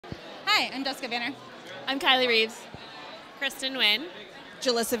Hi, I'm Jessica Vanner. I'm Kylie Reeves. Kristen Nguyen.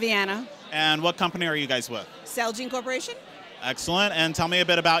 Jalissa Viana. And what company are you guys with? Celgene Corporation. Excellent. And tell me a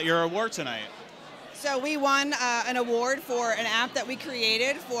bit about your award tonight. So we won an award for an app that we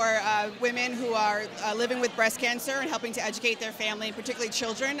created for women who are living with breast cancer and helping to educate their family, particularly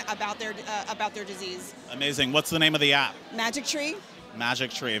children, about their disease. Amazing. What's the name of the app? Magic Tree. Magic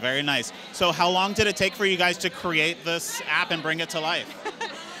Tree. Very nice. So how long did it take for you guys to create this app and bring it to life?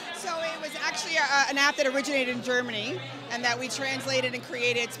 So it was actually an app that originated in Germany and that we translated and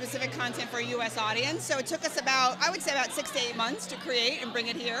created specific content for a U.S. audience. So it took us I would say about 6 to 8 months to create and bring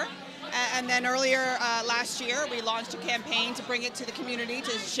it here. And then earlier last year, we launched a campaign to bring it to the community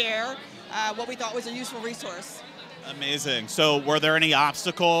to share what we thought was a useful resource. Amazing. So were there any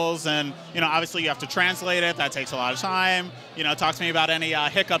obstacles? And, obviously you have to translate it. That takes a lot of time. Talk to me about any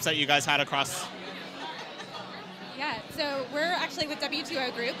hiccups that you guys had across. Yeah, so we're actually with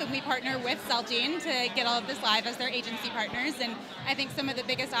W20 Group, and we partner with Celgene to get all of this live as their agency partners. And I think some of the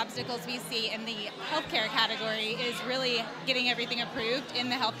biggest obstacles we see in the healthcare category is really getting everything approved in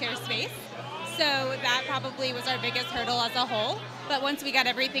the healthcare space. So that probably was our biggest hurdle as a whole. But once we got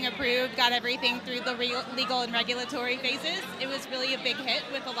everything approved, got everything through the legal and regulatory phases, it was really a big hit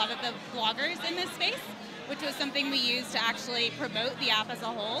with a lot of the bloggers in this space, which was something we used to actually promote the app as a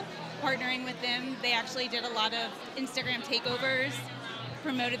whole. Partnering with them, they actually did a lot of Instagram takeovers,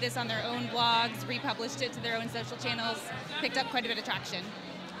 promoted this on their own blogs, republished it to their own social channels, picked up quite a bit of traction.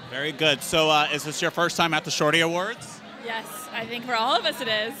 Very good. So is this your first time at the Shorty Awards? Yes, I think for all of us it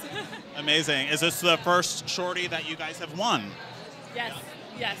is. Amazing. Is this the first Shorty that you guys have won? Yes,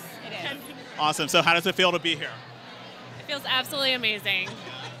 yes, it is. Awesome. So how does it feel to be here? It feels absolutely amazing.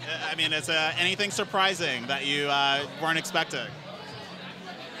 I mean, is anything surprising that you weren't expecting?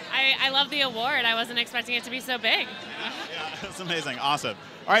 I love the award. I wasn't expecting it to be so big. Yeah, it's amazing. Awesome.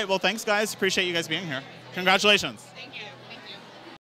 All right, well, thanks, guys. Appreciate you guys being here. Congratulations.